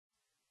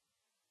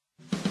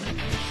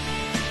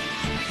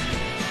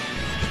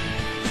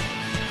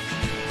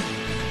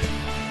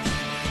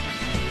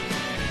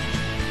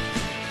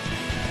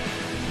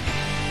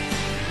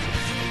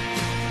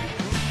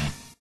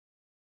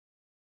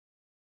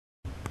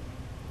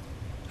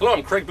Hello,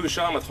 I'm Craig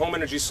Bushon with Home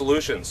Energy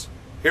Solutions.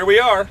 Here we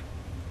are.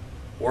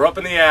 We're up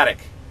in the attic.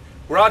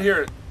 We're out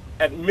here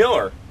at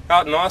Mueller,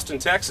 out in Austin,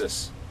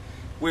 Texas.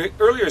 We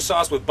earlier saw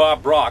us with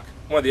Bob Brock,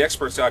 one of the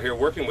experts out here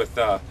working with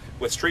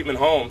Streetman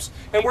Homes,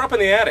 and we're up in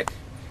the attic.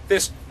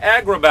 This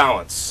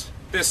Agribalance,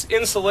 this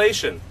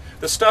insulation,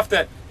 the stuff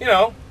that, you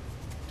know,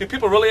 do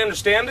people really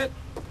understand it?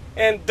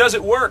 And does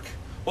it work?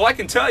 Well, I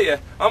can tell you,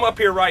 I'm up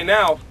here right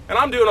now, and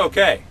I'm doing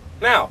okay.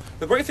 Now,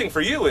 the great thing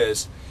for you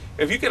is,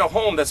 if you get a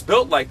home that's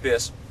built like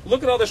this,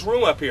 look at all this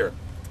room up here.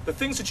 The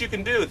things that you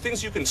can do, the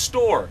things you can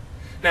store.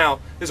 Now,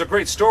 there's a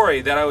great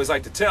story that I always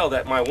like to tell,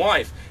 that my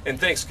wife in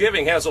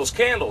Thanksgiving has those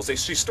candles.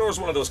 She stores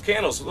one of those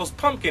candles, those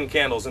pumpkin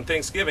candles in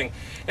Thanksgiving.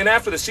 And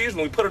after the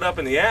season, we put it up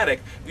in the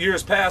attic.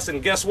 Years passed,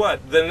 and guess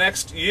what? The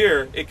next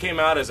year, it came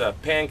out as a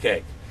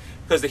pancake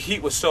because the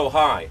heat was so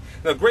high.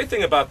 Now, the great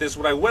thing about this,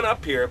 when I went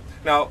up here,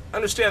 now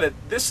understand that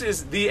this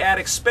is the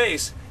attic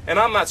space, and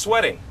I'm not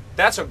sweating.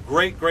 That's a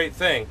great, great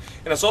thing.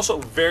 And it's also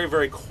very,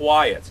 very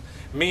quiet,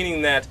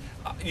 meaning that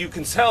you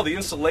can tell the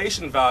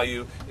insulation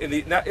value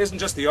isn't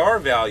just the R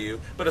value,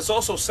 but it's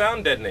also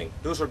sound deadening.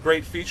 Those are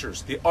great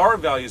features. The R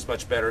value is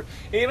much better,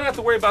 and you don't have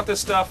to worry about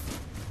this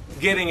stuff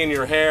getting in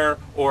your hair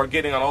or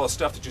getting on all the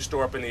stuff that you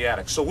store up in the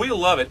attic. So we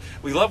love it.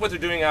 We love what they're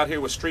doing out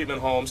here with Streetman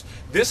Homes.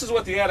 This is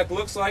what the attic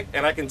looks like,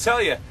 and I can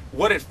tell you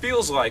what it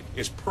feels like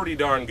is pretty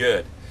darn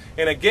good.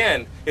 And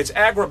again, it's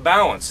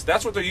Agribalance.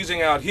 That's what they're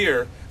using out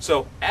here,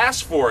 so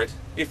ask for it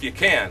if you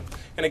can.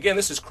 And again,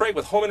 this is Craig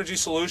with Home Energy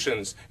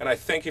Solutions, and I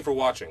thank you for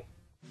watching.